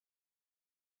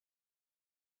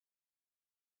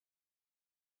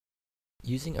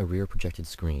Using a rear-projected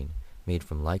screen made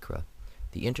from Lycra,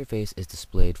 the interface is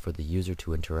displayed for the user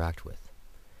to interact with.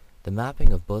 The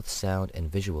mapping of both sound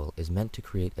and visual is meant to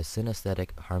create a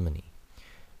synesthetic harmony.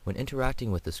 When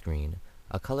interacting with the screen,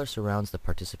 a color surrounds the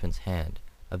participant's hand,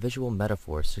 a visual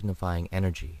metaphor signifying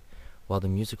energy, while the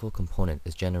musical component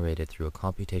is generated through a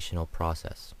computational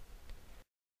process.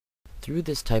 Through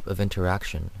this type of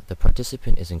interaction, the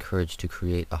participant is encouraged to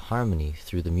create a harmony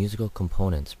through the musical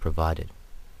components provided.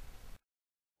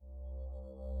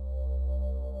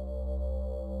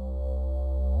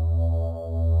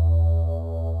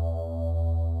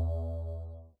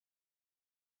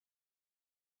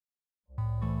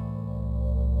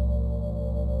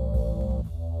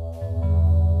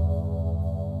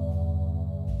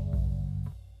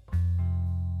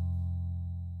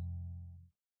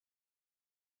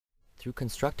 Through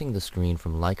constructing the screen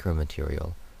from Lycra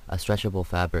material, a stretchable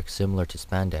fabric similar to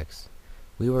spandex,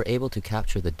 we were able to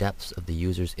capture the depths of the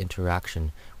user's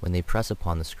interaction when they press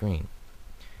upon the screen.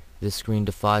 This screen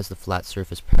defies the flat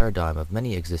surface paradigm of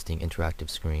many existing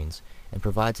interactive screens and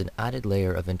provides an added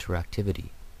layer of interactivity.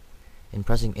 In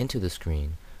pressing into the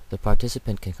screen, the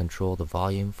participant can control the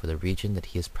volume for the region that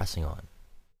he is pressing on.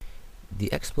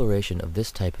 The exploration of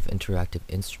this type of interactive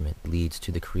instrument leads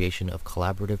to the creation of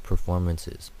collaborative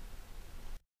performances